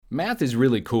Math is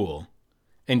really cool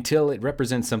until it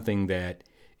represents something that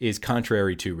is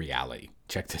contrary to reality.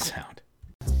 Check this out.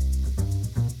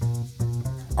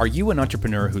 Are you an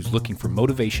entrepreneur who's looking for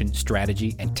motivation,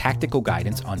 strategy, and tactical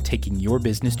guidance on taking your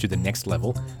business to the next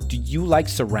level? Do you like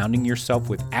surrounding yourself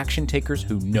with action takers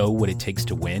who know what it takes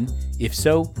to win? If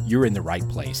so, you're in the right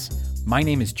place. My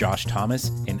name is Josh Thomas,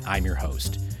 and I'm your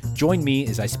host. Join me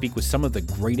as I speak with some of the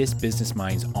greatest business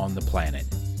minds on the planet.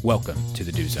 Welcome to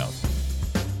the Do Zone.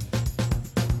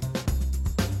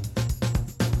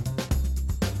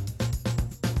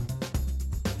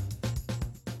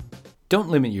 Don't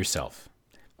limit yourself.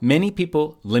 Many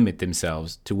people limit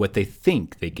themselves to what they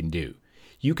think they can do.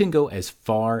 You can go as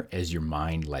far as your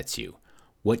mind lets you.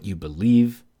 What you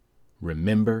believe,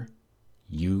 remember,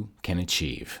 you can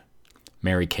achieve.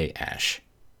 Mary Kay Ash.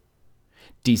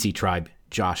 DC Tribe,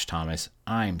 Josh Thomas,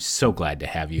 I'm so glad to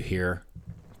have you here.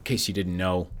 In case you didn't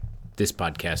know, this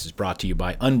podcast is brought to you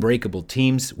by Unbreakable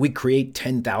Teams. We create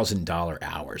 $10,000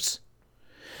 hours.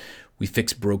 We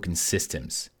fix broken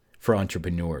systems for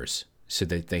entrepreneurs so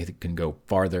that they can go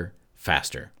farther,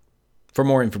 faster. For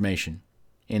more information,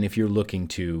 and if you're looking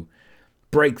to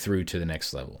break through to the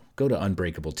next level, go to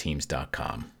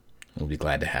unbreakableteams.com. We'll be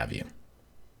glad to have you.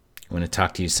 I want to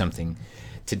talk to you something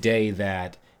today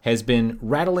that has been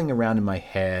rattling around in my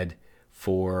head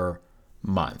for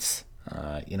months.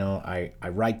 I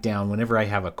write down, whenever I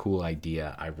have a cool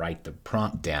idea, I write the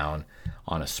prompt down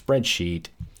on a spreadsheet.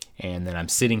 And then I'm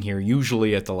sitting here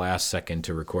usually at the last second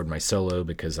to record my solo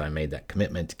because I made that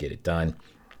commitment to get it done.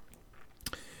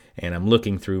 And I'm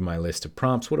looking through my list of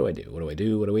prompts. What do I do? What do I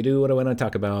do? What do I do? What do I want to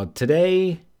talk about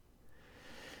today?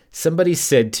 Somebody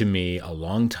said to me a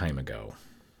long time ago,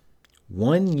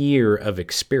 1 year of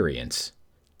experience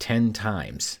 10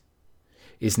 times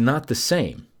is not the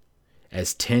same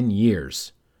as 10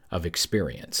 years of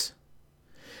experience.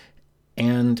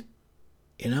 And,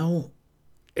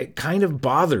 it kind of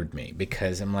bothered me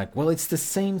because I'm like, well, it's the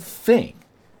same thing,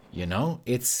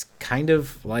 It's kind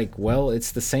of like, well,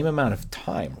 it's the same amount of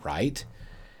time, right?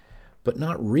 But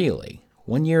not really.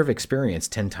 1 year of experience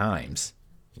 10 times.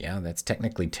 Yeah, that's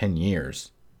technically 10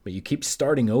 years. But you keep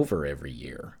starting over every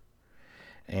year.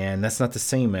 And that's not the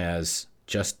same as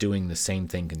just doing the same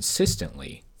thing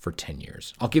consistently for 10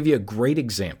 years. I'll give you a great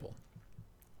example.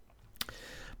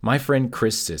 My friend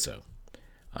Chris Zizzo.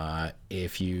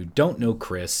 If you don't know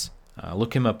Chris,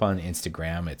 look him up on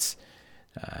Instagram. It's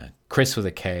Chris with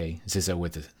a K, Zizzo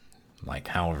with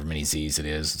however many Z's it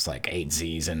is. It's like 8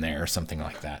 Z's in there or something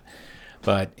like that.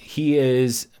 But he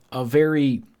is a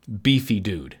very beefy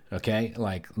dude, okay?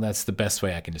 That's the best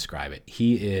way I can describe it.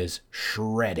 He is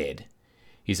shredded.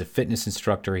 He's a fitness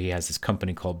instructor. He has this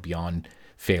company called Beyond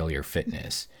Failure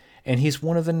Fitness. And he's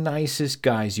one of the nicest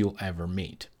guys you'll ever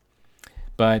meet.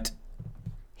 But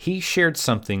he shared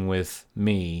something with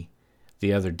me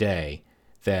the other day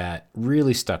that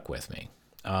really stuck with me.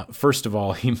 First of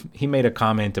all, he made a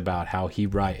comment about how he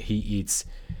eats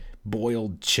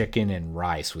boiled chicken and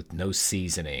rice with no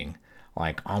seasoning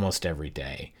almost every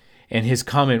day. And his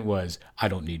comment was, I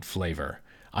don't need flavor.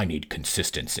 I need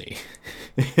consistency.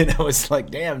 And I was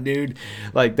like, damn, dude,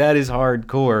 that is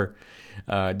hardcore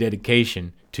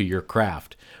dedication to your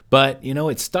craft. But,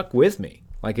 it stuck with me.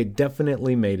 It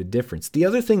definitely made a difference. The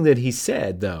other thing that he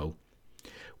said, though,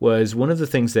 was one of the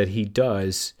things that he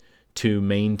does to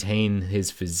maintain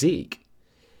his physique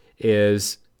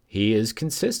is he is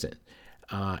consistent.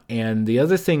 And the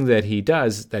other thing that he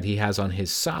does that he has on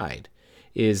his side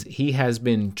is he has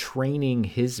been training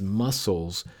his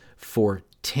muscles for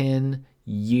 10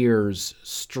 years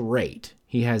straight.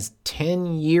 He has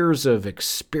 10 years of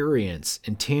experience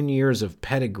and 10 years of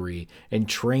pedigree and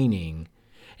training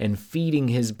and feeding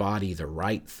his body the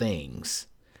right things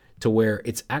to where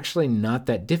it's actually not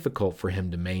that difficult for him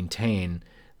to maintain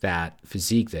that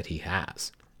physique that he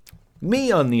has.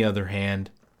 Me, on the other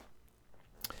hand,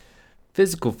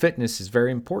 physical fitness is very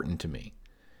important to me,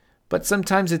 but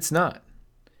sometimes it's not.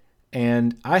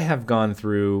 And I have gone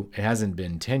through, it hasn't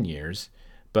been 10 years,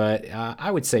 but I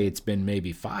would say it's been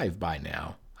maybe 5 by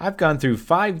now. I've gone through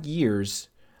 5 years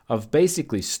of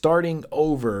basically starting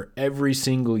over every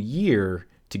single year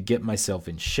to get myself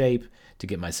in shape, to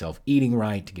get myself eating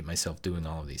right, to get myself doing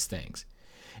all of these things.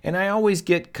 And I always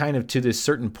get kind of to this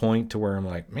certain point to where I'm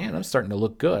like, man, I'm starting to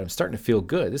look good. I'm starting to feel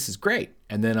good. This is great.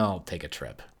 And then I'll take a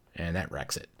trip and that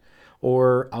wrecks it.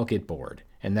 Or I'll get bored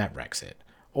and that wrecks it.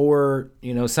 Or,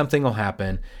 something will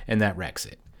happen and that wrecks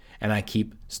it. And I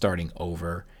keep starting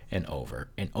over and over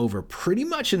and over, pretty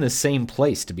much in the same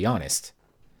place, to be honest.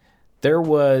 There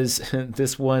was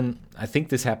this one, I think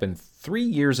this happened 3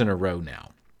 years in a row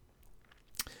now.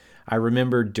 I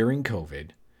remember during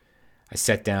COVID, I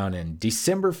sat down in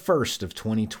December 1st of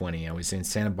 2020. I was in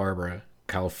Santa Barbara,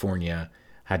 California.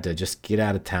 Had to just get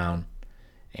out of town.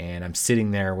 And I'm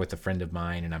sitting there with a friend of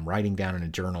mine, and I'm writing down in a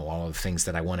journal all of the things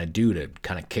that I want to do to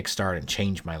kind of kickstart and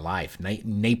change my life,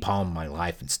 napalm my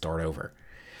life and start over.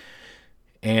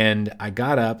 And I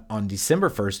got up on December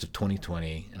 1st of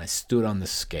 2020, and I stood on the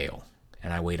scale,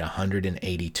 and I weighed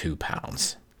 182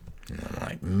 pounds. And I'm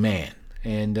like, man.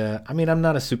 And I mean, I'm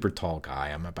not a super tall guy.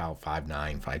 I'm about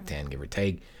 5'9", 5'10", give or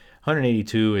take.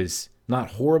 182 is not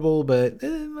horrible, but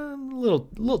a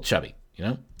little chubby, you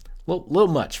know, little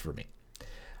much for me.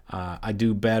 I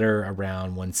do better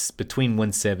around between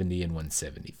 170 and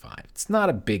 175. It's not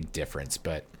a big difference,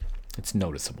 but it's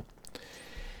noticeable.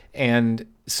 And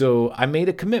so I made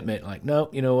a commitment, like, no,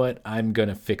 you know what? I'm going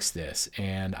to fix this.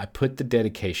 And I put the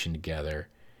dedication together.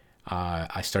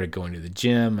 I started going to the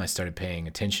gym. I started paying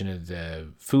attention to the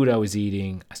food I was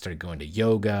eating. I started going to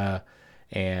yoga,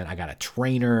 and I got a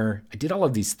trainer. I did all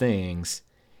of these things,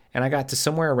 and I got to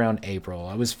somewhere around April.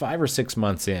 I was 5 or 6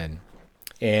 months in,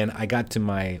 and I got to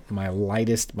my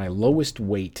lowest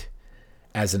weight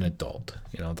as an adult.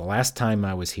 You know, the last time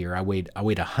I was here, I weighed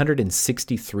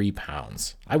 163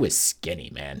 pounds. I was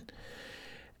skinny, man.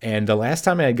 And the last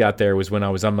time I got there was when I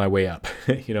was on my way up,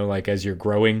 you know, like as you're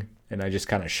growing, and I just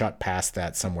kind of shot past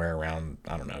that somewhere around,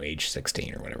 I don't know, age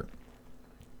 16 or whatever.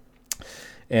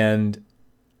 And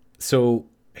so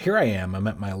here I am. I'm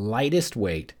at my lightest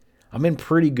weight. I'm in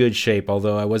pretty good shape,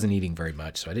 although I wasn't eating very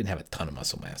much, so I didn't have a ton of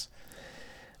muscle mass.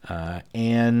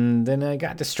 And then I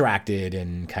got distracted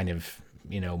and kind of,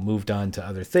 you know, moved on to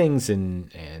other things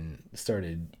and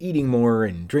started eating more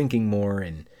and drinking more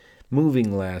and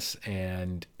moving less.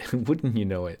 And wouldn't you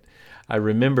know it, I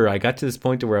remember I got to this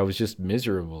point to where I was just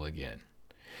miserable again.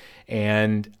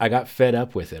 And I got fed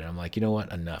up with it. I'm like, you know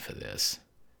what? Enough of this.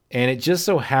 And it just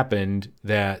so happened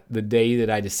that the day that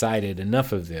I decided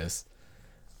enough of this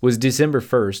was December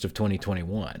 1st of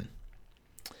 2021.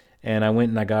 And I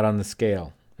went and I got on the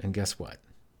scale. And guess what?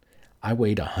 I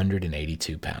weighed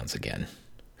 182 pounds again.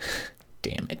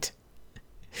 Damn it.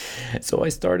 So I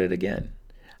started again.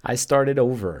 I started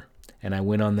over, and I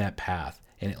went on that path.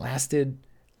 And it lasted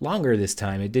longer this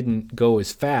time. It didn't go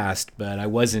as fast, but I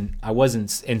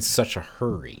wasn't in such a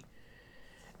hurry.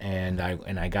 And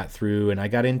I got through, and I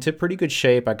got into pretty good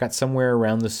shape. I got somewhere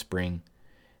around the spring,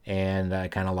 and I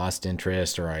kind of lost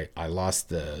interest, or I lost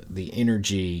the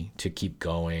energy to keep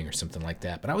going or something like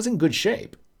that. But I was in good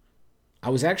shape. I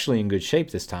was actually in good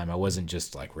shape this time. I wasn't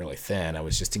just like really thin. I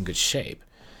was just in good shape.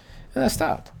 And I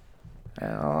stopped.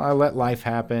 I let life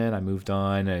happen. I moved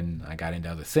on, and I got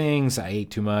into other things. I ate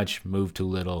too much, moved too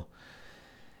little.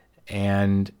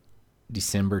 And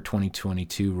December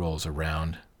 2022 rolls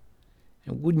around.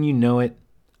 And wouldn't you know it,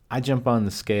 I jump on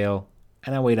the scale,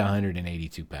 and I weighed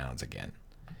 182 pounds again.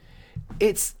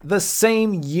 It's the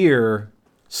same year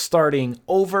starting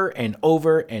over and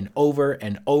over and over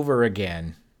and over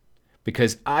again,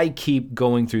 because I keep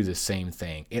going through the same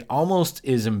thing. It almost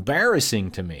is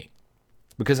embarrassing to me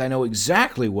because I know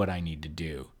exactly what I need to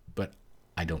do, but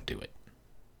I don't do it.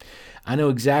 I know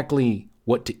exactly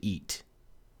what to eat,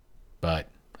 but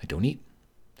I don't eat.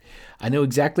 I know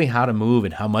exactly how to move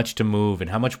and how much to move and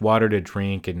how much water to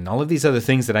drink and all of these other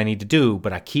things that I need to do,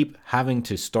 but I keep having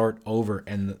to start over,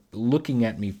 and looking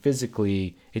at me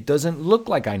physically, it doesn't look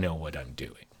like I know what I'm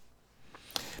doing.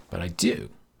 But I do.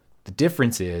 The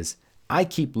difference is I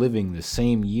keep living the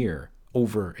same year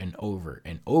over and over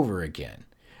and over again.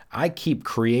 I keep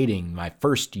creating my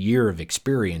first year of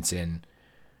experience in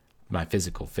my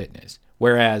physical fitness,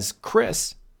 whereas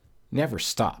Chris never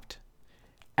stopped.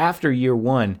 After year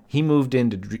 1, he moved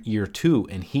into year 2,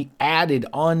 and he added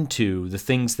on to the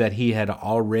things that he had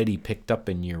already picked up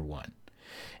in year 1.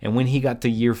 And when he got to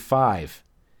year 5,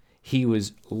 he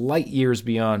was light years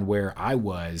beyond where I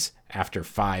was after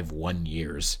 1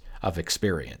 years of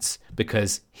experience,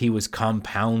 because he was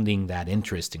compounding that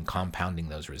interest and compounding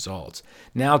those results.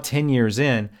 Now, 10 years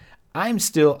in, I've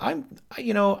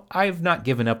not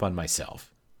given up on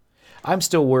myself. I'm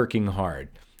still working hard.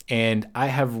 And I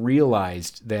have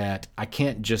realized that I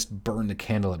can't just burn the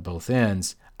candle at both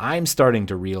ends. I'm starting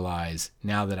to realize,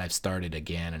 now that I've started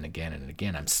again and again and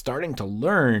again, I'm starting to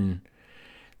learn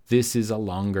this is a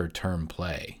longer term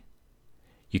play.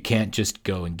 You can't just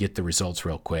go and get the results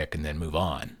real quick and then move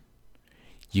on.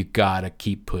 You gotta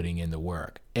keep putting in the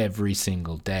work every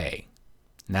single day.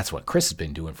 And that's what Chris has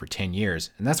been doing for 10 years.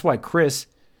 And that's why Chris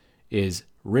is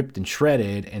ripped and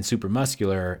shredded and super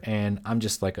muscular, and I'm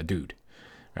just like a dude,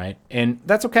 right? And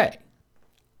that's okay.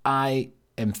 I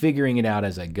am figuring it out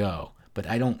as I go. but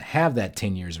I don't have that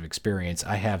 10 years of experience.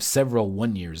 I have several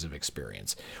 1 years of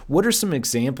experience. What are some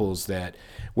examples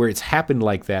where it's happened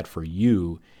like that for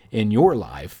you in your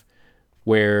life,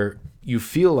 where you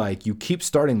feel like you keep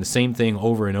starting the same thing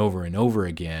over and over and over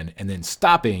again, and then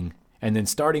stopping, and then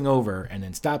starting over, and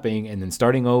then stopping, and then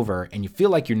starting over, and you feel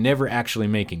like you're never actually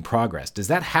making progress? Does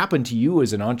that happen to you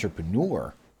as an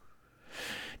entrepreneur?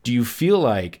 Do you feel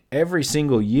like every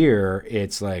single year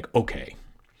it's like, okay,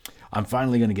 I'm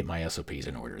finally going to get my SOPs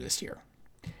in order this year.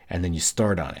 And then you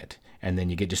start on it, and then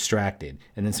you get distracted,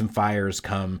 and then some fires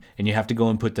come, and you have to go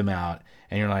and put them out,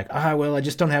 and you're like, well, I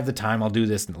just don't have the time. I'll do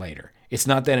this later. It's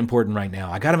not that important right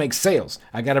now. I got to make sales.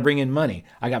 I got to bring in money.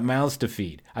 I got mouths to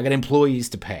feed. I got employees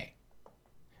to pay.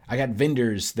 I got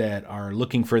vendors that are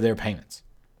looking for their payments.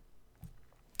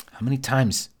 How many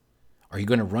times are you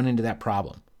going to run into that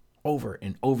problem over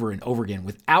and over and over again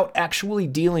without actually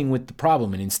dealing with the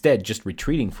problem, and instead just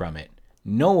retreating from it,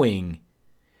 knowing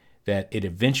that it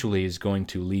eventually is going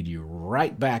to lead you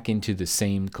right back into the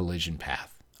same collision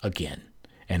path again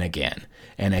and again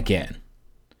and again?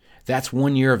 That's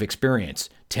 1 year of experience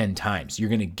 10 times. You're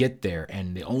going to get there,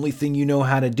 and the only thing you know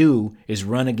how to do is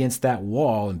run against that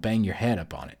wall and bang your head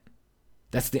up on it.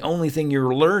 That's the only thing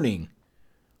you're learning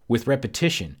with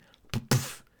repetition.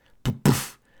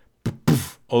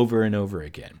 Over and over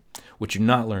again. What you're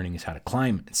not learning is how to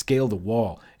climb and scale the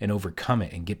wall and overcome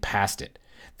it and get past it.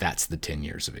 That's the 10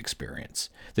 years of experience.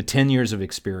 The 10 years of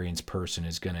experience person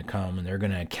is going to come, and they're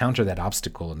going to encounter that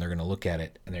obstacle, and they're going to look at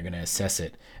it, and they're going to assess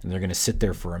it, and they're going to sit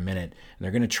there for a minute, and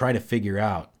they're going to try to figure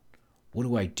out, what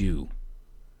do I do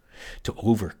to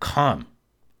overcome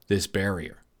this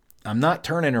barrier? I'm not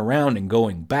turning around and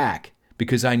going back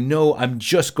because I know I'm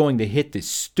just going to hit this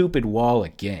stupid wall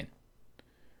again.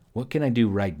 What can I do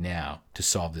right now to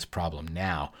solve this problem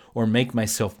now, or make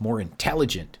myself more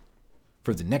intelligent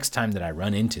for the next time that I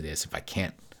run into this if I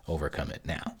can't overcome it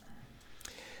now?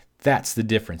 That's the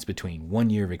difference between 1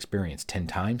 year of experience 10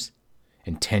 times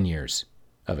and 10 years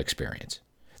of experience.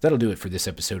 That'll do it for this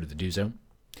episode of The Do Zone.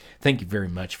 Thank you very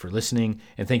much for listening,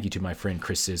 and thank you to my friend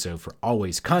Chris Zizzo for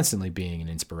always constantly being an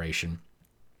inspiration.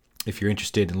 If you're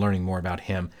interested in learning more about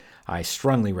him, I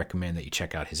strongly recommend that you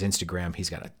check out his Instagram. He's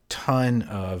got a ton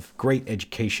of great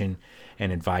education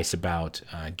and advice about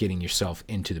getting yourself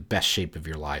into the best shape of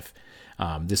your life.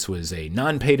 This was a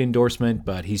non-paid endorsement,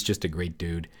 but he's just a great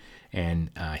dude,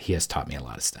 and he has taught me a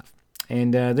lot of stuff.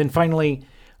 And then finally,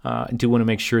 I do want to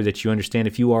make sure that you understand,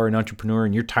 if you are an entrepreneur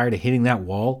and you're tired of hitting that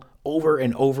wall over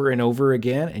and over and over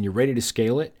again, and you're ready to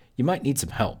scale it, you might need some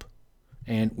help.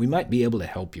 And we might be able to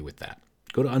help you with that.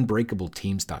 Go to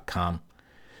unbreakableteams.com.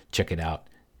 Check it out.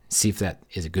 See if that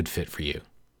is a good fit for you.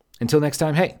 Until next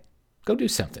time, hey, go do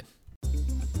something.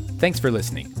 Thanks for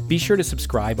listening. Be sure to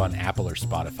subscribe on Apple or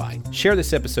Spotify. Share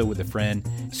this episode with a friend.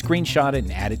 Screenshot it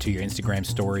and add it to your Instagram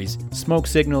stories. Smoke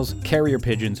signals, carrier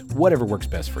pigeons, whatever works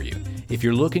best for you. If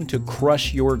you're looking to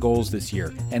crush your goals this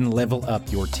year and level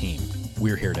up your team,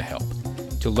 we're here to help.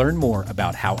 To learn more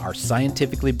about how our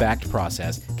scientifically backed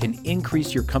process can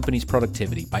increase your company's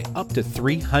productivity by up to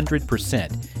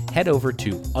 300%, head over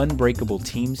to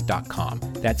unbreakableteams.com.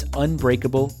 That's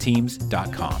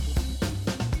unbreakableteams.com.